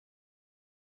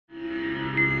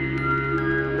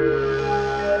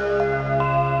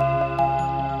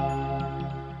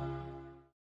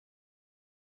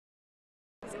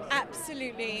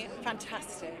absolutely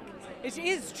fantastic. It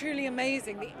is truly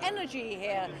amazing. The energy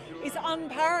here is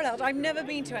unparalleled. I've never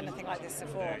been to anything like this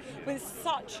before. There's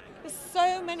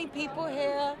so many people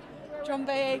here. John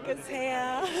Boyega's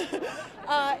here.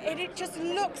 It just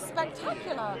looks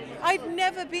spectacular. I've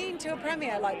never been to a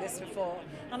premiere like this before,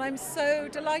 and I'm so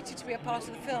delighted to be a part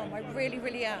of the film. I really,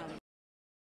 really am.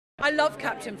 I love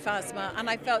Captain Phasma, and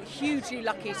I felt hugely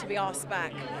lucky to be asked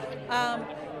back.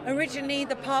 Originally,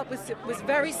 the part was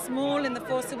very small in The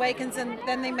Force Awakens, and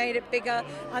then they made it bigger,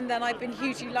 and then I've been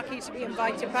hugely lucky to be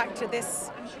invited back to this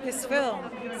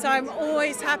film. So I'm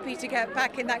always happy to get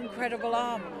back in that incredible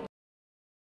armour.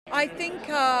 I think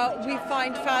we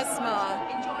find Phasma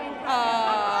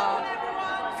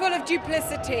full of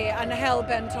duplicity and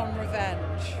hell-bent on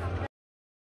revenge.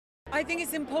 I think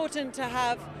it's important to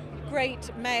have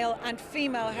great male and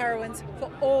female heroines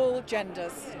for all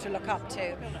genders to look up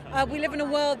to. We live in a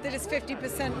world that is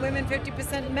 50% women,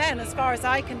 50% men, as far as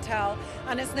I can tell,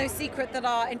 and it's no secret that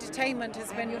our entertainment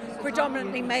has been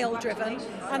predominantly male-driven,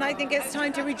 and I think it's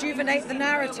time to rejuvenate the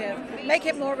narrative, make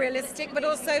it more realistic, but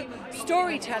also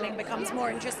storytelling becomes more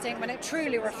interesting when it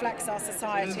truly reflects our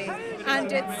society,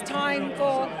 and it's time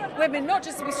for women not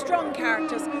just to be strong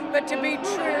characters, but to be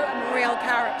true and real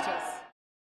characters.